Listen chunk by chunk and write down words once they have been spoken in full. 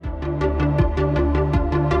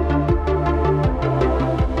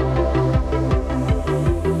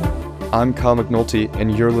I'm Kyle McNulty,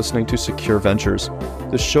 and you're listening to Secure Ventures,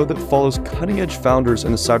 the show that follows cutting-edge founders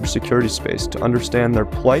in the cybersecurity space to understand their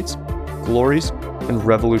plights, glories, and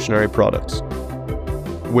revolutionary products.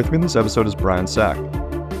 With me in this episode is Brian Sack.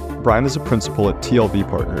 Brian is a principal at TLV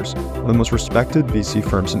Partners, one of the most respected VC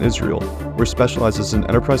firms in Israel, where it specializes in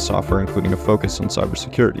enterprise software, including a focus on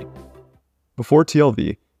cybersecurity. Before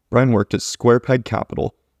TLV, Brian worked at Square Peg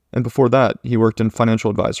Capital, and before that, he worked in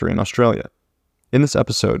financial advisory in Australia. In this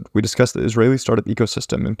episode, we discuss the Israeli startup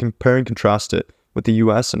ecosystem and compare and contrast it with the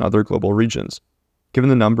US and other global regions. Given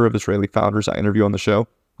the number of Israeli founders I interview on the show,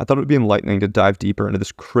 I thought it would be enlightening to dive deeper into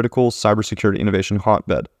this critical cybersecurity innovation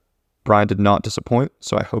hotbed. Brian did not disappoint,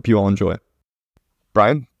 so I hope you all enjoy.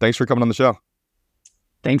 Brian, thanks for coming on the show.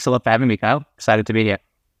 Thanks a lot for having me, Kyle. Excited to be here.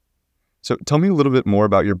 So tell me a little bit more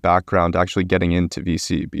about your background actually getting into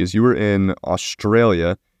VC, because you were in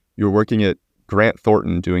Australia, you were working at Grant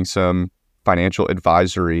Thornton doing some financial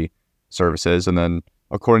advisory services, and then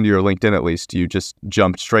according to your LinkedIn at least, you just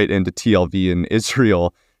jumped straight into TLV in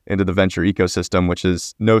Israel, into the venture ecosystem, which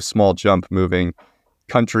is no small jump, moving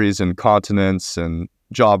countries and continents and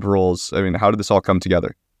job roles. I mean, how did this all come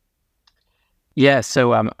together? Yeah,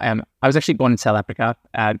 so I was actually born in South Africa,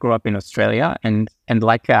 grew up in Australia, and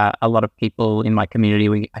like a lot of people in my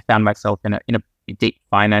community, I found myself in a deep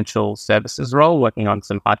financial services role, working on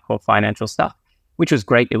some hardcore financial stuff, which was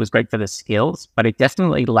great. It was great for the skills, but it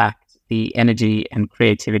definitely lacked the energy and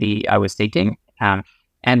creativity I was seeking.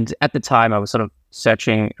 And at the time, I was sort of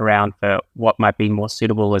searching around for what might be more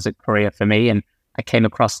suitable as a career for me, and I came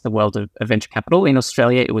across the world of venture capital. In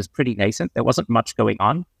Australia, it was pretty nascent. There wasn't much going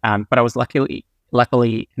on, but I was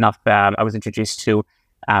luckily enough, I was introduced to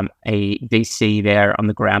a VC there on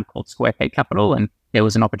the ground called Square Peg Capital, and there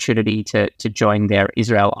was an opportunity to join their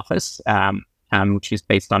Israel office, which is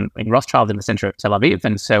based in Rothschild in the center of Tel Aviv.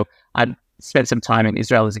 And so I spent some time in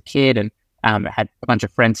Israel as a kid, and had a bunch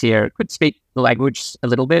of friends here, could speak the language a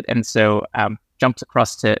little bit, and so jumped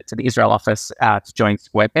across to the Israel office to join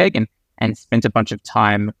Square Peg, and spent a bunch of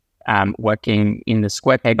time working in the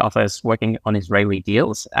Square Peg office, working on Israeli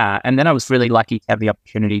deals. And then I was really lucky to have the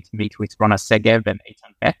opportunity to meet with Rona Segev and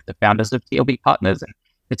Eitan Beck, the founders of TLB Partners. And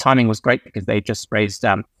the timing was great because they just raised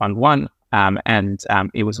Fund 1, and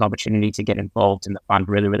it was an opportunity to get involved in the fund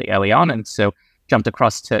really, really early on. And so jumped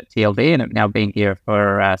across to TLV, and have now been here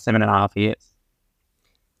for 7.5 years.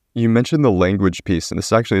 You mentioned the language piece, and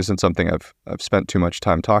this actually isn't something I've spent too much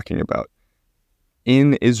time talking about.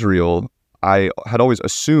 In Israel, I had always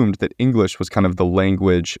assumed that English was kind of the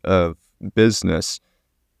language of business.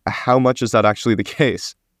 How much is that actually the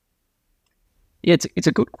case? Yeah, it's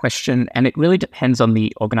a good question, and it really depends on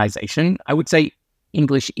the organization. I would say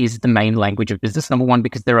English is the main language of business, number one,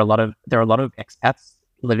 because there are a lot of expats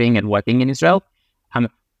living and working in Israel.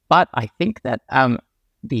 But I think that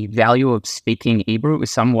the value of speaking Hebrew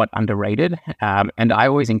is somewhat underrated. And I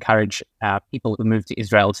always encourage people who move to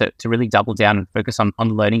Israel to really double down and focus on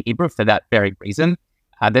learning Hebrew for that very reason.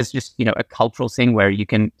 There's just, a cultural thing where you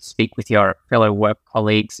can speak with your fellow work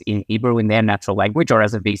colleagues in Hebrew in their natural language, or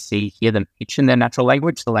as a VC, hear them pitch in their natural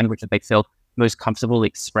language, the language that they feel most comfortable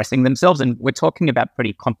expressing themselves. And we're talking about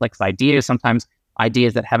pretty complex ideas, sometimes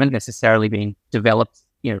ideas that haven't necessarily been developed,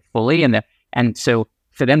 fully. And so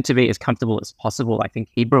for them to be as comfortable as possible, I think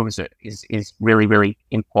Hebrew is really, really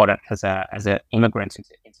important as an immigrant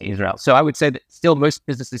into Israel. So I would say that still most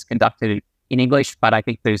business is conducted in English, but I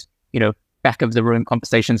think those, back of the room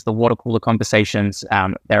conversations, the water cooler conversations,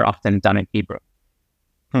 they're often done in Hebrew.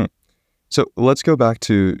 So let's go back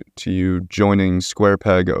to you joining Square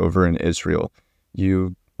Peg over in Israel.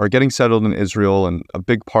 You are getting settled in Israel, and a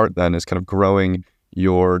big part then is kind of growing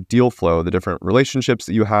your deal flow, the different relationships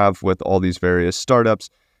that you have with all these various startups.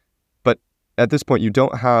 But at this point, you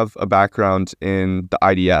don't have a background in the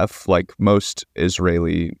IDF like most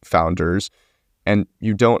Israeli founders, and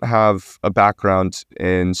you don't have a background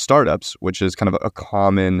in startups, which is kind of a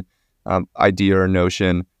common idea or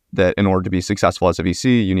notion that in order to be successful as a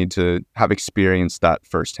VC, you need to have experienced that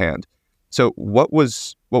firsthand. So what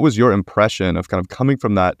was your impression of kind of coming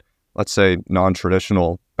from that, let's say,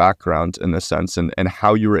 non-traditional background in this sense, and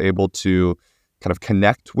how you were able to kind of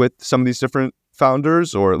connect with some of these different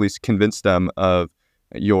founders, or at least convince them of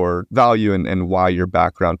your value and why your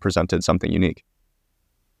background presented something unique?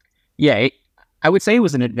 Yeah, I would say it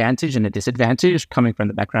was an advantage and a disadvantage coming from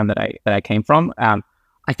the background that I came from.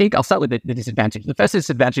 I think I'll start with the disadvantage. The first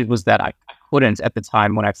disadvantage was that I couldn't, at the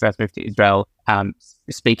time when I first moved to Israel,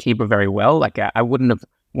 speak Hebrew very well. Like I wouldn't have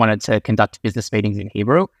wanted to conduct business meetings in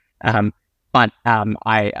Hebrew. But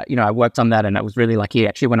I worked on that, and I was really lucky.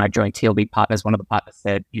 Actually, when I joined TLV Partners, one of the partners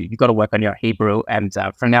said, "You've got to work on your Hebrew, and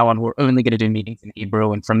from now on, we're only going to do meetings in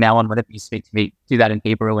Hebrew. And from now on, whenever you speak to me, do that in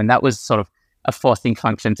Hebrew." And that was sort of a forcing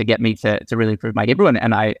function to get me to really improve my Hebrew.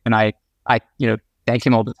 And I thank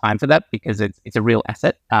him all the time for that, because it's a real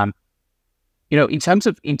asset. In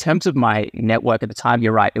terms of my network at the time,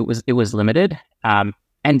 you're right. It was limited.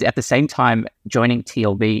 And at the same time, joining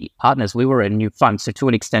TLV Partners, we were a new fund. So to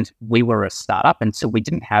an extent, we were a startup. And so we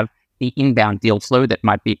didn't have the inbound deal flow that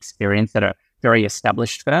might be experienced at a very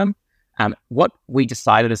established firm. What we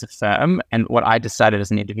decided as a firm, and what I decided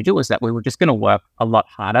as an individual, is that we were just going to work a lot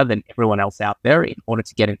harder than everyone else out there in order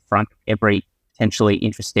to get in front of every potentially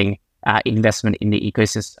interesting investment in the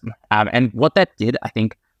ecosystem. And what that did, I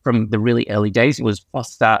think, from the really early days, was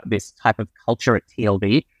foster this type of culture at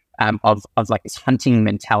TLV. Of like this hunting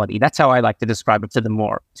mentality. That's how I like to describe it to the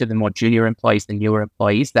more junior employees, the newer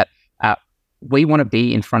employees, that we want to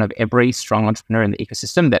be in front of every strong entrepreneur in the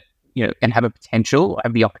ecosystem that, and have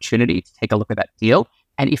the opportunity to take a look at that deal.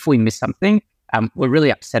 And if we miss something, we're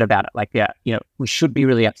really upset about it. We should be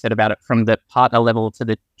really upset about it from the partner level to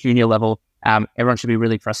the junior level. Everyone should be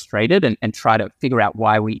really frustrated and try to figure out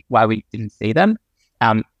why we didn't see them.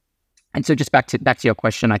 And so just back to your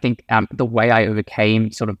question, I think the way I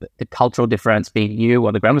overcame sort of the cultural difference being new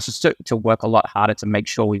or the ground was just to work a lot harder to make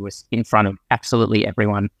sure we were in front of absolutely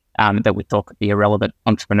everyone that we thought could be a relevant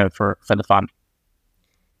entrepreneur for the fund.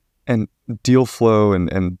 And deal flow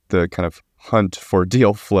and the kind of hunt for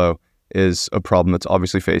deal flow is a problem that's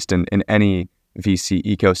obviously faced in any VC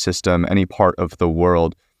ecosystem, any part of the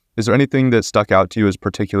world. Is there anything that stuck out to you as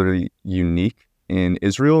particularly unique in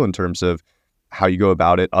Israel in terms of how you go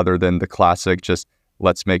about it, other than the classic, just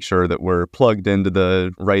let's make sure that we're plugged into the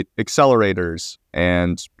right accelerators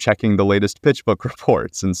and checking the latest pitch book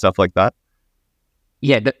reports and stuff like that?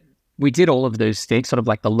 Yeah, we did all of those things, sort of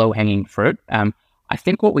like the low-hanging fruit. I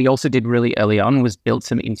think what we also did really early on was build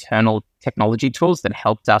some internal technology tools that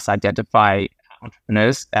helped us identify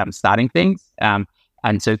entrepreneurs starting things. And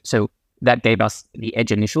so that gave us the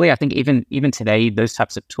edge initially. I think even today, those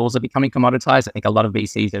types of tools are becoming commoditized. I think a lot of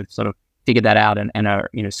VCs have sort of figured that out and are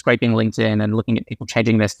scraping LinkedIn and looking at people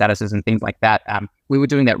changing their statuses and things like that. We were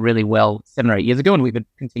doing that really well 7 or 8 years ago, and we've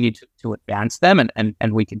continued to advance them,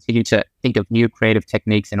 and we continue to think of new creative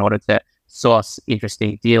techniques in order to source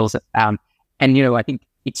interesting deals. And I think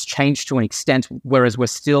it's changed to an extent, whereas we're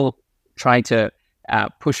still trying to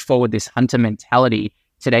push forward this hunter mentality.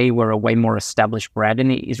 Today, we're a way more established brand in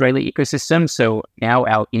the Israeli ecosystem. So now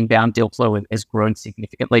our inbound deal flow has grown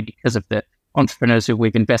significantly because of the entrepreneurs who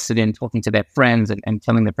we've invested in, talking to their friends and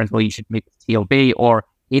telling their friends, well, you should meet with TLB, or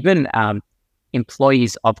even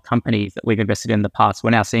employees of companies that we've invested in the past. We're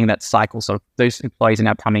now seeing that cycle. So those employees are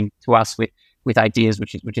now coming to us with ideas,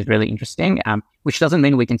 which is really interesting, which doesn't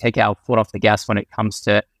mean we can take our foot off the gas when it comes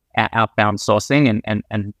to outbound sourcing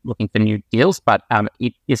and looking for new deals. But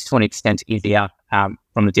it is to an extent easier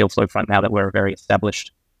from the deal flow front now that we're very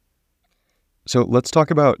established. So let's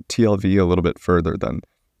talk about TLV a little bit further then.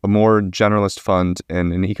 A more generalist fund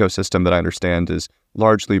in an ecosystem that I understand is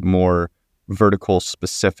largely more vertical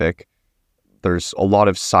specific. There's a lot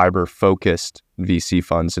of cyber-focused VC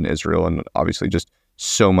funds in Israel, and obviously just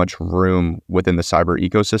so much room within the cyber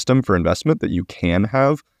ecosystem for investment that you can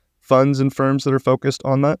have funds and firms that are focused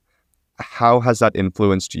on that. How has that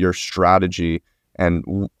influenced your strategy and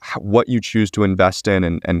what you choose to invest in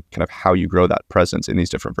and kind of how you grow that presence in these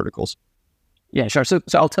different verticals? Yeah, sure. So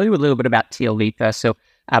I'll tell you a little bit about TLV first. So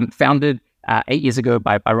founded 8 years ago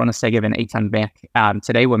by Rona Segev and Eitan Beck.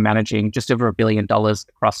 Today, we're managing just over $1 billion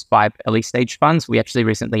across 5 early stage funds. We actually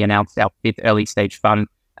recently announced our 5th early stage fund,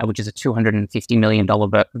 which is a $250 million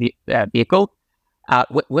vehicle.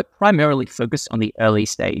 We're primarily focused on the early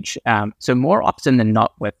stage. So more often than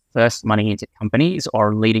not, we're first money into companies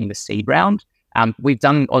or leading the seed round. We've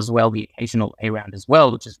done as well the occasional A round as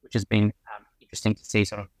well, which has been interesting to see,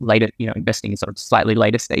 sort of later, investing in sort of slightly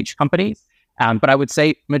later stage companies. But I would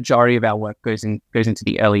say majority of our work goes into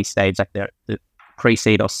the early stage, like the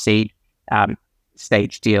pre-seed or seed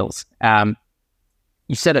stage deals.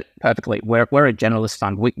 You said it perfectly. We're a generalist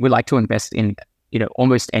fund. We like to invest in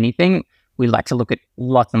almost anything. We like to look at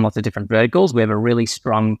lots and lots of different verticals. We have a really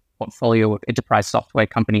strong portfolio of enterprise software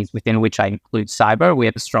companies, within which I include cyber. We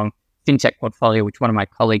have a strong fintech portfolio, which one of my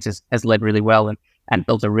colleagues has led really well and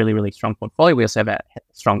built a really, really strong portfolio. We also have a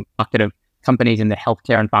strong bucket of companies in the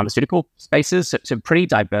healthcare and pharmaceutical spaces, so pretty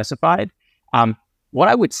diversified. What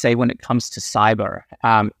I would say when it comes to cyber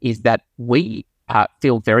is that we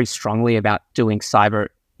feel very strongly about doing cyber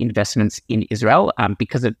investments in Israel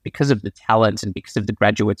because of the talent and because of the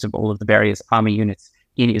graduates of all of the various army units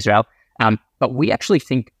in Israel. But we actually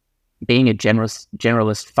think being a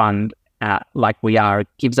generalist fund like we are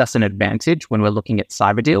gives us an advantage when we're looking at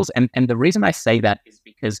cyber deals. And the reason I say that is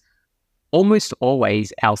because almost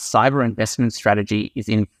always our cyber investment strategy is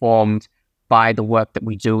informed by the work that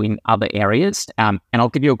we do in other areas. And I'll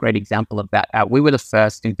give you a great example of that. We were the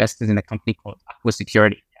first investors in a company called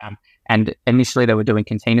Security. And initially they were doing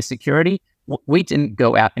container security. We didn't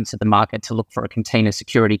go out into the market to look for a container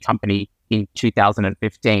security company in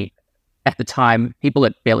 2015. At the time, people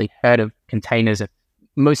had barely heard of containers.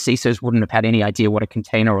 Most CISOs wouldn't have had any idea what a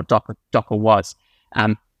container or Docker was.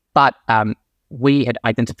 But we had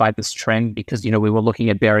identified this trend because, we were looking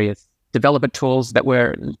at various developer tools that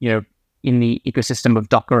were, in the ecosystem of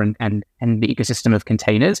Docker and the ecosystem of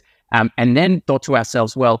containers. And then thought to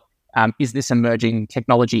ourselves, well, is this emerging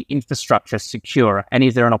technology infrastructure secure? And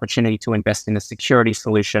is there an opportunity to invest in a security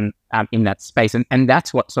solution in that space? And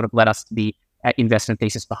that's what sort of led us to the investment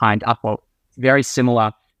thesis behind Upwell. Very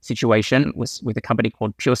similar situation with a company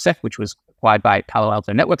called PureSec, which was acquired by Palo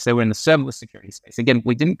Alto Networks. They were in the serverless security space. Again,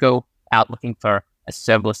 we didn't go out looking for a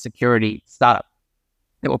serverless security startup.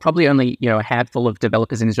 There were probably only a handful of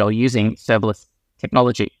developers in Israel using serverless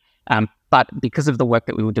technology. But because of the work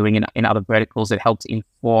that we were doing in other verticals, it helped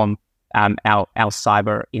inform our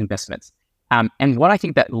cyber investments. And what I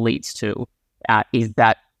think that leads to is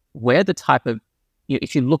that we're the type of,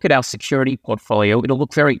 if you look at our security portfolio, it'll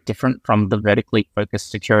look very different from the vertically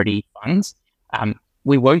focused security funds.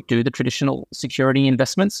 We won't do the traditional security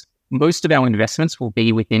investments. Most of our investments will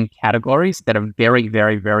be within categories that are very,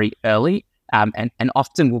 very, very early, and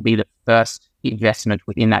often will be the first investment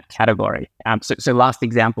within that category. So last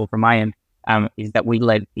example from my end is that we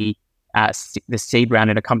led the seed round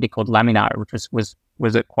in a company called Laminar, which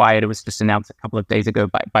was acquired. It was just announced a couple of days ago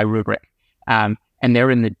by Rubrik. And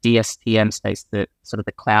they're in the DSPM space, the sort of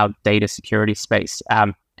the cloud data security space.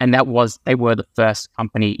 And they were the first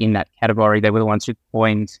company in that category. They were the ones who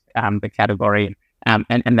coined the category. And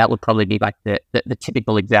that would probably be like the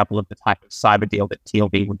typical example of the type of cyber deal that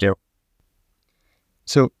TLV would do.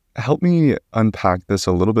 So help me unpack this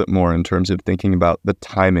a little bit more in terms of thinking about the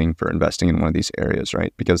timing for investing in one of these areas,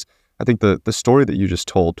 right? Because I think the story that you just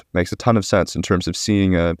told makes a ton of sense in terms of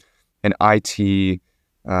seeing an IT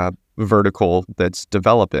vertical that's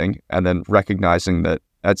developing and then recognizing that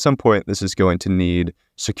at some point this is going to need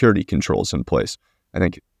security controls in place. I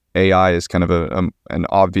think AI is kind of an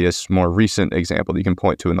obvious, more recent example that you can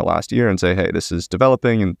point to in the last year and say, hey, this is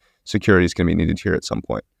developing and security is going to be needed here at some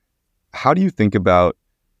point. How do you think about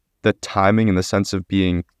the timing in the sense of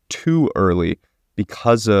being too early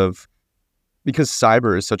because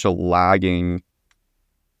cyber is such a lagging,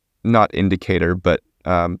 not indicator, but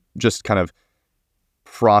just kind of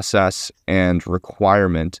process and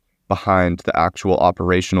requirement behind the actual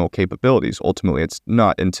operational capabilities? Ultimately, it's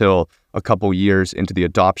not until a couple years into the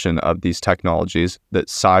adoption of these technologies that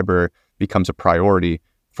cyber becomes a priority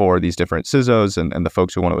for these different CISOs and the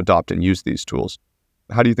folks who want to adopt and use these tools.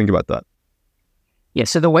 How do you think about that? Yeah,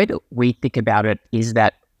 so the way that we think about it is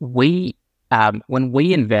that when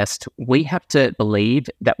we invest, we have to believe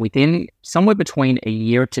that within somewhere between a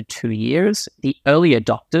year to 2 years, the early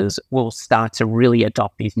adopters will start to really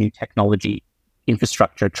adopt these new technology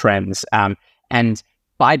infrastructure trends. And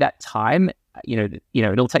by that time,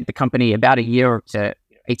 it'll take the company about a year to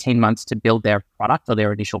 18 months to build their product or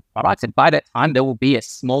their initial product. And by that time, there will be a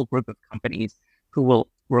small group of companies who will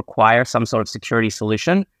require some sort of security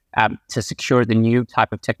solution to secure the new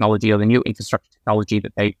type of technology or the new infrastructure technology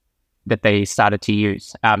that they started to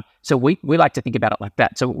use. So we like to think about it like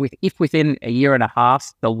that. So if within a year and a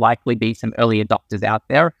half, there'll likely be some early adopters out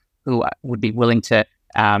there who would be willing to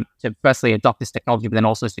firstly adopt this technology, but then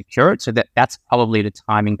also secure it. So that's probably the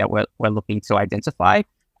timing that we're looking to identify.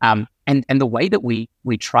 And the way that we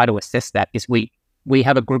try to assess that is we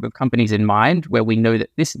have a group of companies in mind where we know that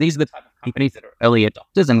these are the type of companies that are early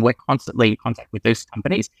adopters, and we're constantly in contact with those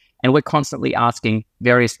companies, and we're constantly asking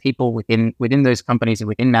various people within those companies and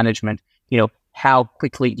within management, how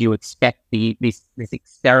quickly do you expect this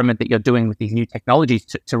experiment that you're doing with these new technologies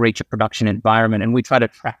to reach a production environment? And we try to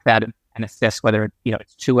track that and assess whether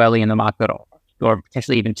it's too early in the market or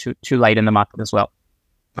potentially even too late in the market as well.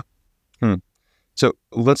 So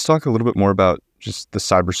let's talk a little bit more about just the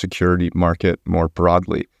cybersecurity market more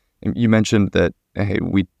broadly. You mentioned that, hey,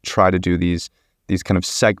 we try to do these kind of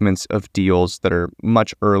segments of deals that are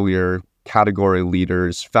much earlier, category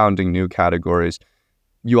leaders, founding new categories.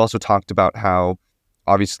 You also talked about how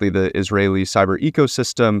obviously the Israeli cyber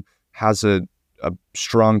ecosystem has a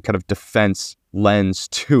strong kind of defense lens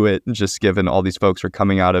to it, just given all these folks are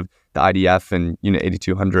coming out of the IDF and Unit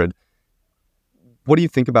 8200. What do you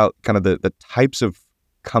think about kind of the types of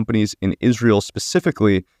companies in Israel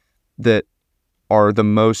specifically that are the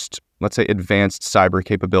most, let's say, advanced cyber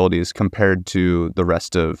capabilities compared to the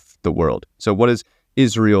rest of the world? So what does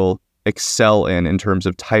Israel excel in terms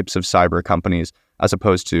of types of cyber companies as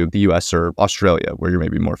opposed to the US or Australia, where you're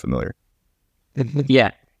maybe more familiar?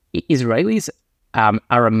 Yeah, Israelis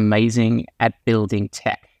are amazing at building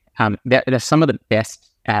tech. They're some of the best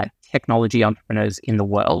technology entrepreneurs in the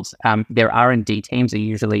world. Their R&D teams are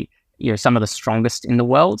usually some of the strongest in the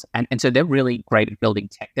world, and so they're really great at building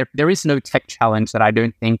tech. There is no tech challenge that I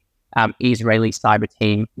don't think Israeli cyber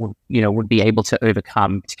team would be able to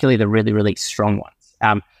overcome, particularly the really, really strong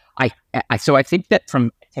ones. So I think that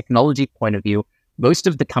from a technology point of view, most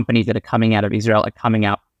of the companies that are coming out of Israel are coming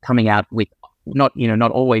out with not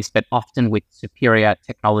always, but often with superior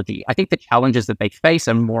technology. I think the challenges that they face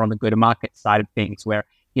are more on the go-to-market side of things, where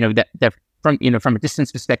that they're from a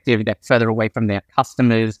distance perspective, they're further away from their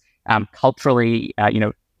customers, culturally,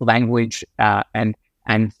 language, and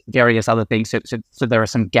various other things. So there are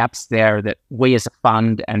some gaps there that we as a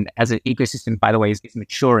fund and as an ecosystem, by the way, is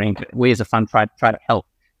maturing. But we as a fund try to help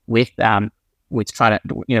with trying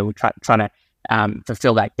to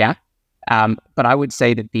fulfill that gap. But I would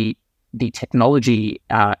say that the technology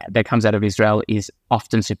that comes out of Israel is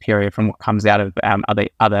often superior from what comes out of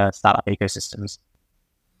other startup ecosystems.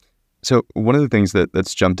 So one of the things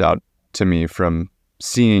that's jumped out to me from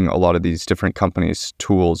seeing a lot of these different companies'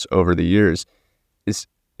 tools over the years is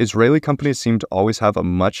Israeli companies seem to always have a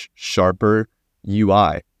much sharper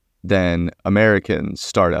UI than American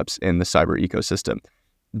startups in the cyber ecosystem.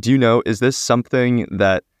 Do you know, is this something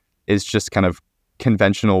that is just kind of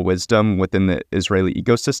conventional wisdom within the Israeli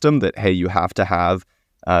ecosystem that, hey, you have to have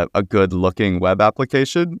a good looking web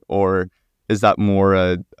application, or is that more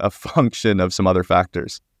a function of some other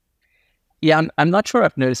factors? Yeah, I'm not sure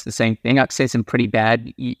I've noticed the same thing. I've seen some pretty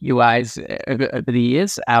bad UIs over the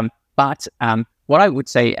years. But what I would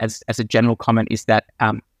say as a general comment is that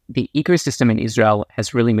the ecosystem in Israel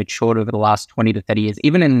has really matured over the last 20 to 30 years.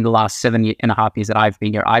 Even in the last 7.5 years that I've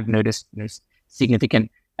been here, I've noticed significant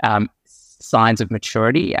signs of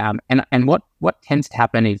maturity. And what tends to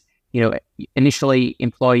happen is, initially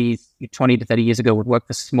employees 20 to 30 years ago would work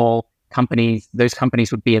for small companies. Those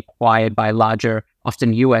companies would be acquired by larger,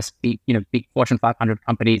 often US big Fortune 500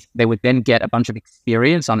 companies. They would then get a bunch of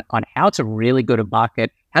experience on how to really go to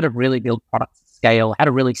market, how to really build products at scale, how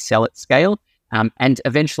to really sell at scale. And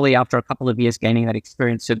eventually, after a couple of years gaining that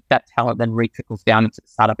experience, so that talent then re-trickles down into the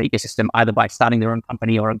startup ecosystem, either by starting their own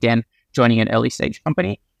company or, again, joining an early stage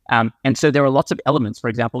company. And so there are lots of elements, for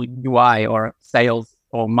example, UI or sales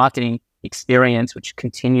or marketing experience, which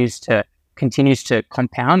continues to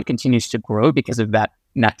compound, continues to grow because of that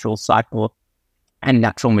natural cycle and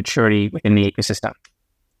natural maturity within the ecosystem.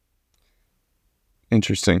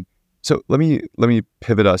 Interesting. So let me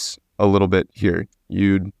pivot us a little bit here.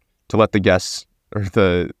 To let the guests or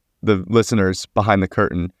the listeners behind the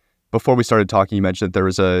curtain. Before we started talking, you mentioned that there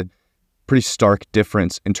was a pretty stark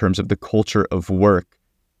difference in terms of the culture of work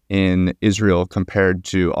in Israel compared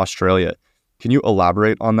to Australia. Can you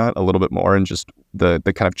elaborate on that a little bit more and just the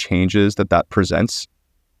kind of changes that presents?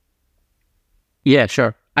 Yeah,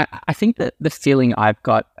 sure. I think that the feeling I've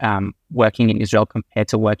got working in Israel compared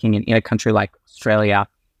to working in a country like Australia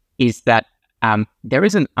is that there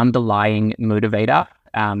is an underlying motivator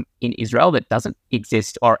in Israel that doesn't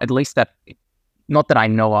exist, or at least that, not that I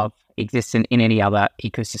know of, exists in any other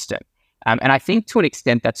ecosystem. And I think to an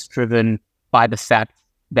extent that's driven by the fact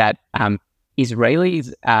that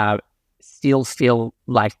Israelis still feel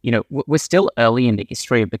like, we're still early in the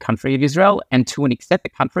history of the country of Israel. And to an extent, the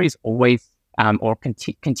country is always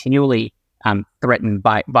continually threatened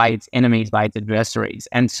by its enemies, by its adversaries.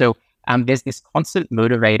 And so there's this constant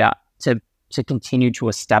motivator to continue to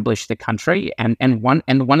establish the country. And one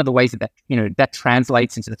of the ways that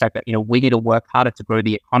translates into the fact that, we need to work harder to grow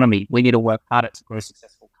the economy. We need to work harder to grow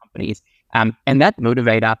successful companies. And that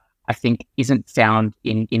motivator, I think, isn't found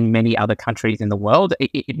in many other countries in the world.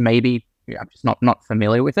 It may be, I'm just not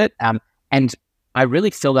familiar with it. And I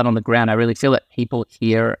really feel that on the ground. I really feel that people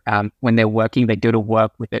here, when they're working, they go to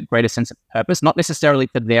work with a greater sense of purpose, not necessarily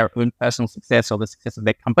for their own personal success or the success of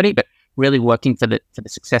their company, but really working for the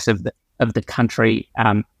success of the country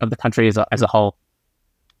as a whole.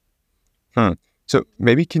 So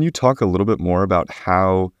maybe can you talk a little bit more about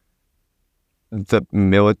how the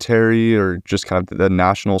military or just kind of the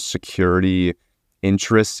national security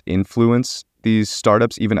interests influence these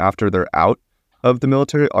startups even after they're out of the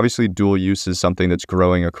military? Obviously, dual use is something that's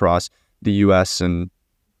growing across the US and,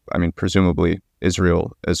 presumably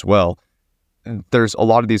Israel as well. And there's a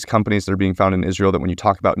lot of these companies that are being found in Israel that when you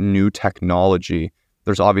talk about new technology,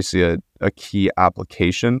 there's obviously a key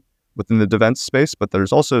application within the defense space, but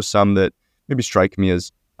there's also some that maybe strike me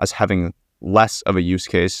as having less of a use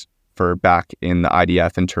case for back in the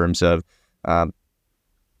IDF in terms of, I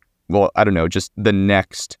don't know, just the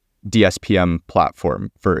next DSPM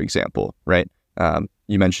platform, for example, right?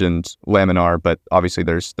 You mentioned Laminar, but obviously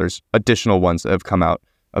there's additional ones that have come out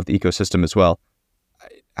of the ecosystem as well.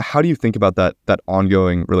 How do you think about that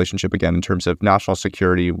ongoing relationship again in terms of national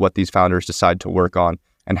security, what these founders decide to work on,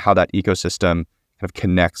 and how that ecosystem kind of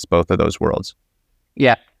connects both of those worlds?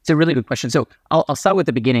 Yeah, it's a really good question. So I'll start with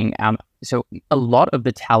the beginning. So a lot of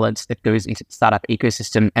the talent that goes into the startup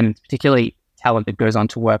ecosystem, and particularly talent that goes on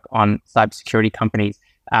to work on cybersecurity companies,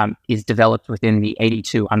 is developed within the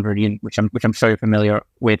 8200 unit, which I'm sure you're familiar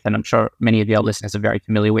with, and I'm sure many of your listeners are very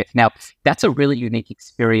familiar with. Now, that's a really unique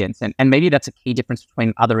experience, and maybe that's a key difference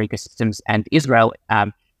between other ecosystems and Israel,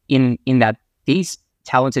 in that these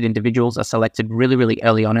talented individuals are selected really, really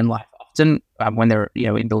early on in life, often when they're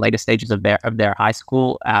in the later stages of their high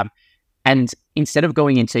school, and instead of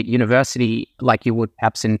going into university like you would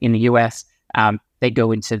perhaps in the US. They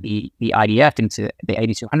go into the IDF, into the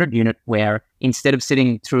 8200 unit, where instead of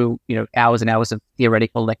sitting through hours and hours of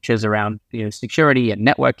theoretical lectures around security and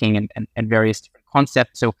networking and various different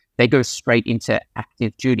concepts, so they go straight into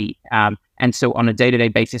active duty. And so on a day-to-day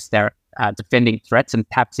basis, they're defending threats and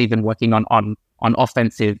perhaps even working on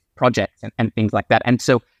offensive projects and things like that. And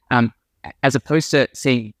so as opposed to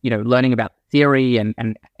learning about theory and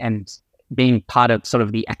being part of sort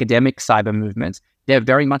of the academic cyber movements, they're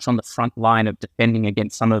very much on the front line of defending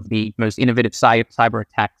against some of the most innovative cyber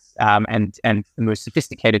attacks and the most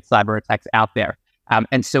sophisticated cyber attacks out there.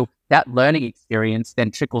 And so that learning experience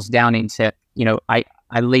then trickles down into, I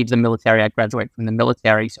leave the military, I graduate from the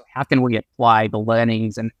military. So how can we apply the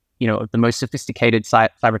learnings and, the most sophisticated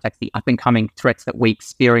cyber attacks, the up and coming threats that we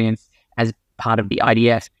experience as part of the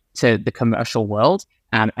IDF to the commercial world?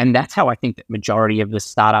 And that's how I think that majority of the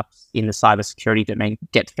startups in the cybersecurity domain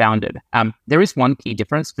get founded. There is one key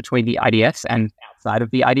difference between the IDS and outside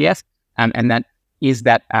of the IDS, and that is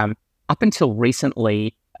that up until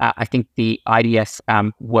recently, I think the IDS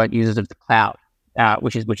weren't users of the cloud,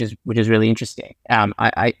 which is really interesting.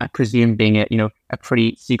 I presume, being a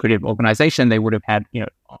pretty secretive organization, they would have had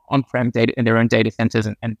on-prem data in their own data centers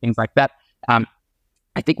and things like that.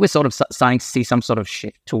 I think we're sort of starting to see some sort of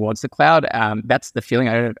shift towards the cloud. That's the feeling.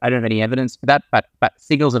 I don't have any evidence for that, but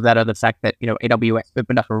signals of that are the fact that AWS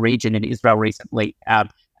opened up a region in Israel recently, and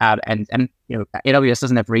AWS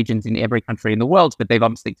doesn't have regions in every country in the world, but they've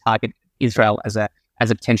obviously targeted Israel as a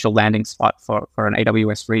potential landing spot for an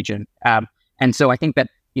AWS region. And so I think that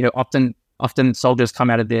often soldiers come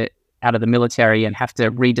out of the military and have to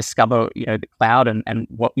rediscover the cloud and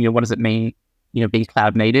what does it mean being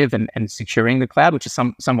cloud native and securing the cloud, which is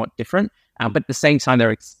somewhat different. But at the same time, they're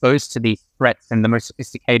exposed to these threats and the most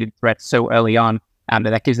sophisticated threats so early on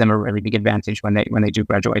that gives them a really big advantage when they do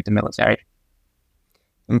graduate the military.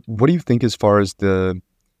 And what do you think as far as the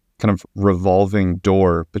kind of revolving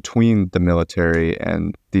door between the military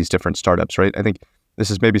and these different startups, right? I think this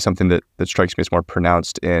is maybe something that strikes me as more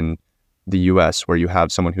pronounced in the US, where you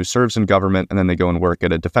have someone who serves in government and then they go and work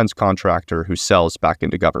at a defense contractor who sells back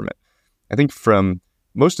into government. I think from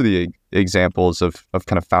most of the examples of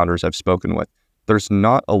kind of founders I've spoken with, there's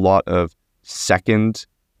not a lot of second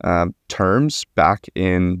terms back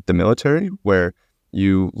in the military where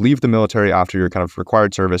you leave the military after your kind of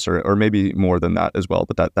required service or maybe more than that as well.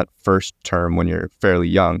 But that first term when you're fairly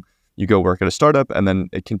young, you go work at a startup and then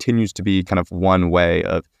it continues to be kind of one way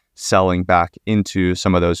of selling back into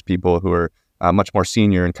some of those people who are much more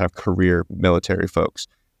senior and kind of career military folks.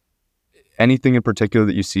 Anything in particular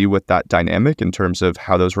that you see with that dynamic in terms of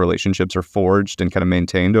how those relationships are forged and kind of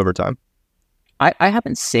maintained over time? I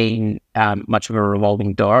haven't seen much of a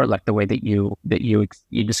revolving door like the way that you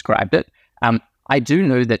described it. I do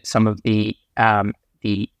know that some of the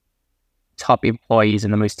top employees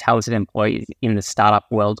and the most talented employees in the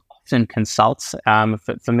startup world often consults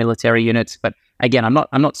for military units. But again, I'm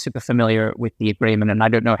not super familiar with the agreement, and I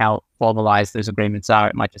don't know how formalized those agreements are.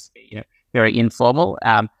 It might just be very informal.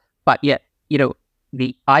 But yet,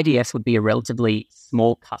 the IDS would be a relatively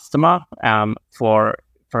small customer for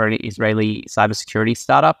an Israeli cybersecurity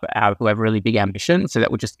startup who have really big ambitions. So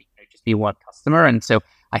that would just be one customer. And so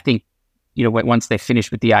I think, once they're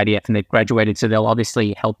finished with the IDF and they've graduated, so they'll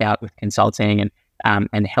obviously help out with consulting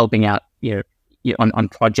and helping out, on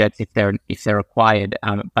projects if they're required.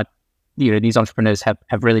 But these entrepreneurs have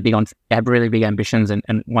really big ambitions and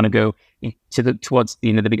want to go towards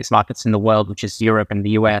the biggest markets in the world, which is Europe and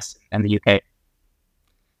the US and the UK.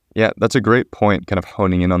 Yeah, that's a great point, kind of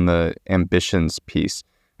honing in on the ambitions piece.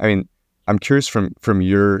 I mean, I'm curious from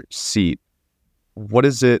your seat, what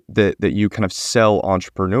is it that you kind of sell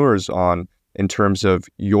entrepreneurs on in terms of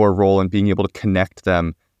your role in being able to connect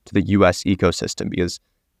them to the US ecosystem? Because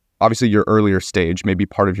obviously your earlier stage, maybe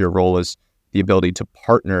part of your role is the ability to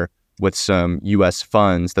partner with some US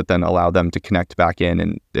funds that then allow them to connect back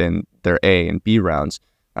in their A and B rounds.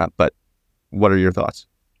 But what are your thoughts?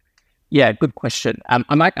 Yeah, good question.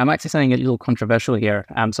 I might say something a little controversial here,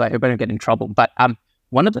 so I hope I don't get in trouble. But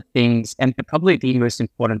one of the things, and probably the most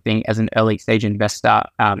important thing as an early stage investor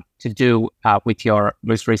to do with your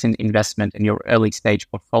most recent investment and your early stage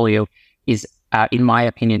portfolio is, in my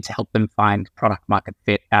opinion, to help them find product market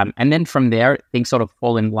fit. And then from there, things sort of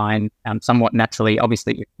fall in line somewhat naturally,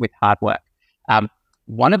 obviously with hard work.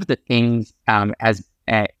 One of the things as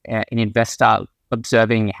an investor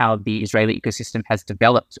observing how the Israeli ecosystem has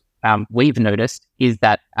developed, we've noticed is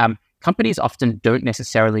that companies often don't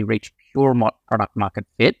necessarily reach pure product market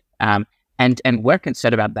fit. And we're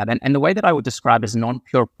concerned about that. And the way that I would describe as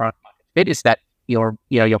non-pure product market fit is that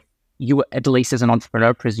you at least as an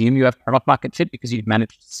entrepreneur presume you have product market fit because you've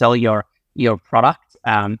managed to sell your product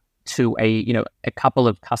to a couple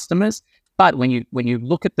of customers. But when you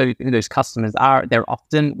look at who those customers are, they're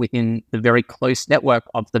often within the very close network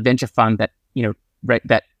of the venture fund that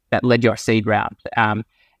that led your seed round.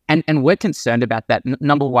 And we're concerned about that.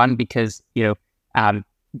 Number one, because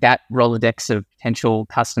that Rolodex of potential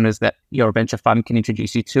customers that your venture fund can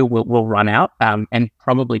introduce you to will run out, and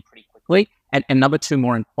probably pretty quickly. And number two,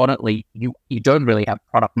 more importantly, you don't really have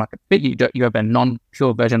product market fit. You have a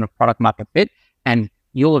non-pure version of product market fit, and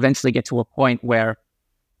you'll eventually get to a point where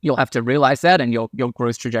you'll have to realize that, and your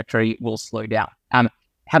growth trajectory will slow down.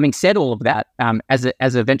 Having said all of that,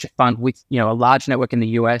 as a venture fund with a large network in the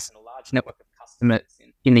US and a large network of customers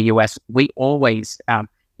in the US, we always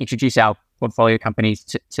introduce our portfolio companies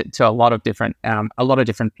to a lot of different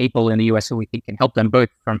people in the US who we think can help them, both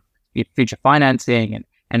from future financing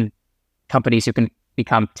and companies who can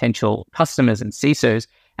become potential customers and CISOs.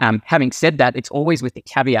 Having said that, it's always with the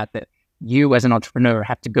caveat that you as an entrepreneur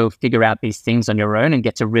have to go figure out these things on your own and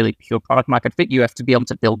get to really pure product market fit. You have to be able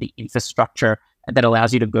to build the infrastructure that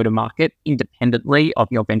allows you to go to market independently of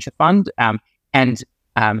your venture fund.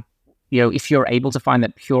 If you're able to find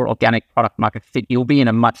that pure organic product market fit, you'll be in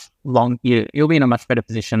a much better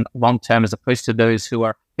position long term, as opposed to those who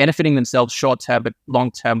are benefiting themselves short term, but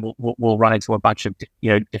long term will run into a bunch of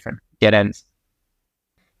different dead ends.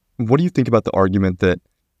 What do you think about the argument that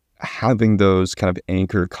having those kind of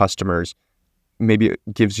anchor customers maybe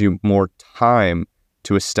gives you more time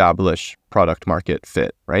to establish product market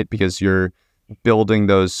fit, right? Because you're building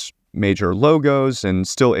those major logos and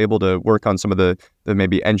still able to work on some of the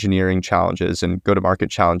maybe engineering challenges and go-to-market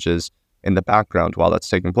challenges in the background while that's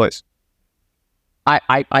taking place.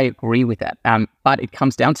 I agree with that, but it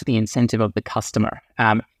comes down to the incentive of the customer.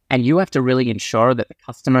 And you have to really ensure that the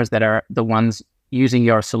customers that are the ones using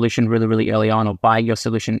your solution really, really early on, or buying your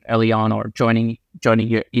solution early on, or joining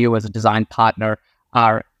you as a design partner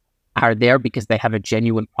are there because they have a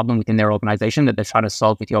genuine problem within their organization that they're trying to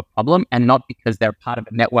solve with your problem, and not because they're part of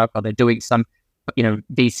a network or they're doing some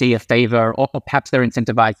VC a favor, or perhaps they're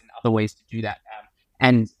incentivized in other ways to do that.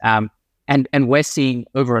 And we're seeing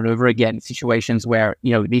over and over again situations where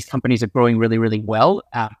these companies are growing really, really well,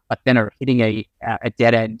 but then are hitting a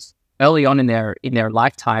dead end early on in their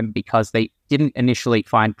lifetime because they didn't initially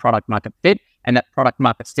find product market fit, and that product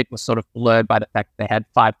market fit was sort of blurred by the fact that they had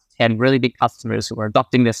 5 to 10 really big customers who were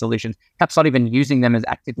adopting their solutions, perhaps not even using them as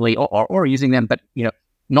actively, or using them, but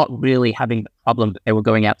not really having the problem that they were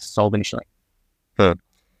going out to solve initially.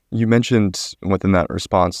 You mentioned within that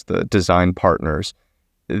response the design partners.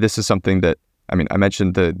 This is something that, I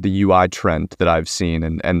mentioned the UI trend that I've seen,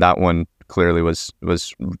 and that one clearly was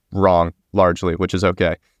wrong largely, which is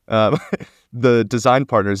okay. The design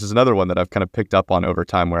partners is another one that I've kind of picked up on over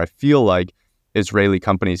time, where I feel like Israeli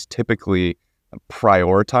companies typically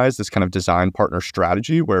prioritize this kind of design partner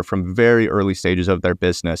strategy, where from very early stages of their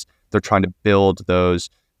business, they're trying to build those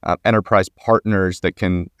enterprise partners that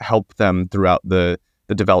can help them throughout the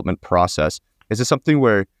development process. Is this something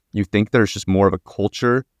where you think there's just more of a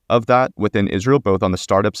culture of that within Israel, both on the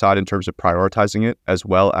startup side in terms of prioritizing it, as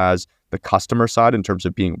well as the customer side in terms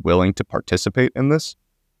of being willing to participate in this?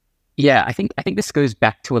 Yeah, I think this goes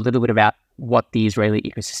back to a little bit about what the Israeli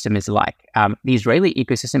ecosystem is like. The Israeli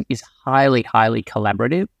ecosystem is highly, highly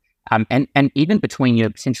collaborative, and even between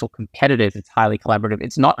potential competitors, it's highly collaborative.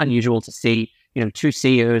 It's not unusual to see two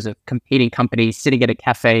CEOs of competing companies sitting at a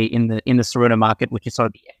cafe in the Saruna market, which is sort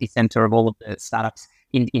of the epicenter of all of the startups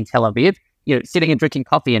in Tel Aviv, sitting and drinking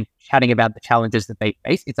coffee and chatting about the challenges that they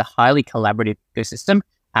face. It's a highly collaborative ecosystem,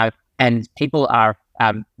 and people are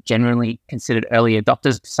generally considered early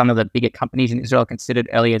adopters. Some of the bigger companies in Israel are considered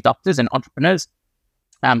early adopters and entrepreneurs.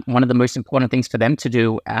 One of the most important things for them to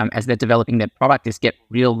do as they're developing their product is get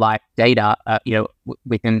real life data,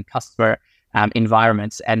 within customer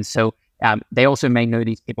environments. And so they also may know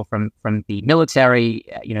these people from the military.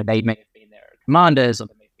 They may have been their commanders, or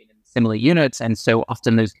they may have been in similar units. And so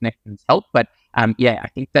often those connections help. But I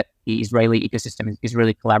think that the Israeli ecosystem is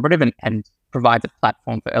really collaborative and provides a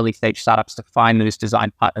platform for early stage startups to find those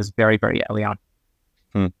design partners very, very early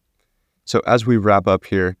on. So as we wrap up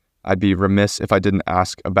here, I'd be remiss if I didn't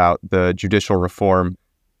ask about the judicial reform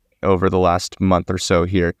over the last month or so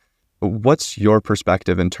here. What's your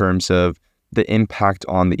perspective in terms of the impact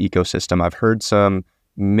on the ecosystem? I've heard some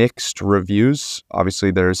mixed reviews.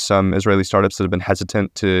 Obviously, there's some Israeli startups that have been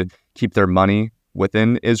hesitant to keep their money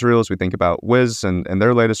within Israel, as we think about Wiz and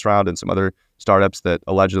their latest round, and some other startups that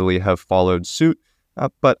allegedly have followed suit.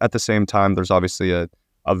 But at the same time, there's obviously a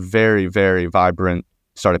very, very vibrant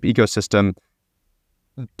startup ecosystem.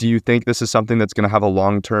 Do you think this is something that's going to have a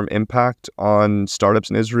long-term impact on startups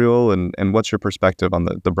in Israel? And what's your perspective on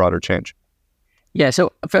the broader change? Yeah,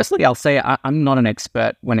 so firstly, I'll say I'm not an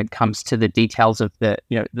expert when it comes to the details of the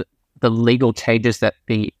legal changes that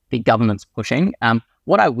the government's pushing.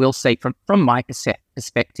 What I will say from my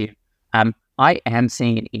perspective, I am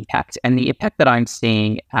seeing an impact, and the impact that I'm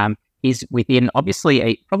seeing is within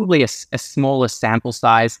obviously probably a smaller sample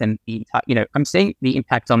size than the entire. I'm seeing the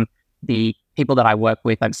impact on the people that I work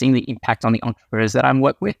with. I'm seeing the impact on the entrepreneurs that I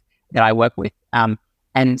work with, and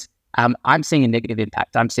I'm seeing a negative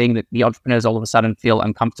impact. I'm seeing that the entrepreneurs all of a sudden feel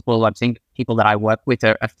uncomfortable. I'm seeing people that I work with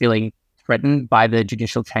are feeling threatened by the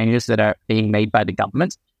judicial changes that are being made by the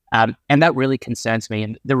government. And that really concerns me.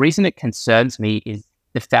 And the reason it concerns me is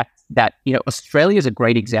the fact that, Australia is a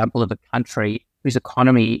great example of a country whose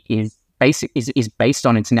economy is based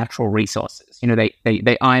on its natural resources. They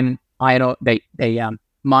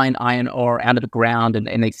mine iron ore out of the ground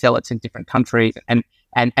and they sell it to different countries. And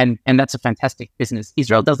that's a fantastic business.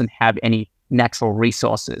 Israel doesn't have any natural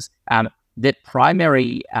resources. The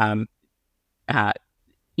primary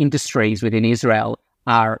industries within Israel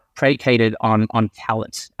are predicated on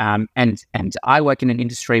talent. And I work in an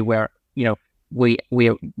industry where, we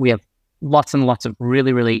have lots and lots of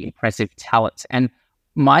really, really impressive talent. And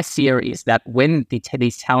my fear is that when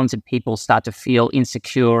these talented people start to feel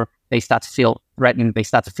insecure, they start to feel threatened, they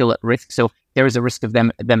start to feel at risk. So there is a risk of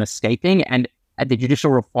them escaping. And the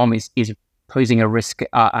judicial reform is posing a risk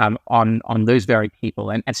on those very people.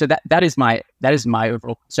 And so that is my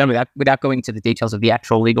overall concern. Without going into the details of the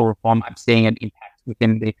actual legal reform, I'm seeing an impact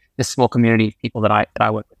within the small community of people that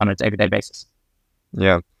I work with on a day-to-day basis.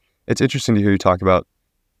 Yeah. It's interesting to hear you talk about,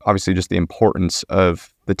 obviously, just the importance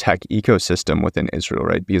of the tech ecosystem within Israel,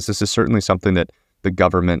 right? Because this is certainly something that the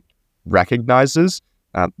government recognizes,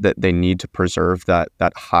 that they need to preserve that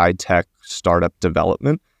high-tech startup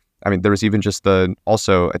development. I mean, there was even just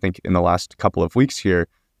also, I think in the last couple of weeks here,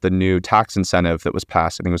 the new tax incentive that was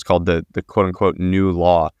passed. I think it was called the quote-unquote new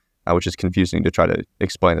law, which is confusing to try to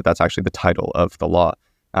explain that that's actually the title of the law.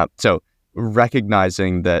 So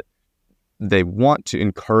recognizing that they want to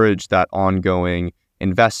encourage that ongoing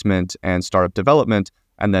investment and startup development,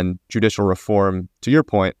 and then judicial reform, to your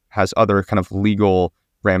point, has other kind of legal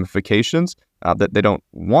ramifications that they don't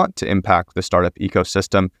want to impact the startup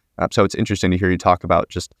ecosystem. So it's interesting to hear you talk about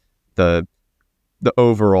just the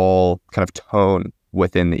overall kind of tone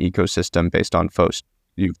within the ecosystem based on folks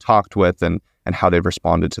you've talked with and how they've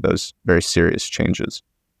responded to those very serious changes.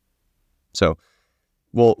 So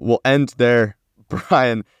we'll end there.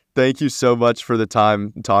 Brian, thank you so much for the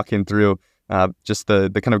time talking through just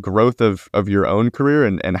the kind of growth of your own career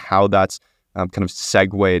and how that's kind of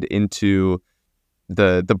segued into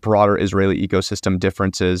the broader Israeli ecosystem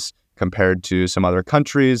differences compared to some other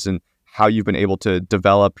countries, and how you've been able to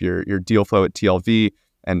develop your deal flow at TLV,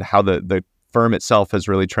 and how the firm itself has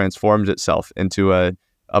really transformed itself into a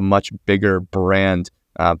much bigger brand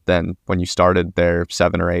than when you started there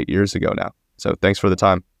 7 or 8 years ago now. So thanks for the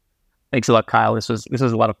time. Thanks a lot, Kyle. This was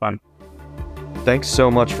a lot of fun. Thanks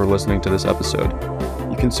so much for listening to this episode.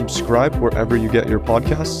 You can subscribe wherever you get your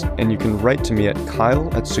podcasts, and you can write to me at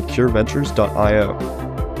kyle@secureventures.io.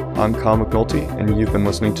 I'm Kyle McNulty, and you've been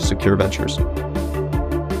listening to Secure Ventures.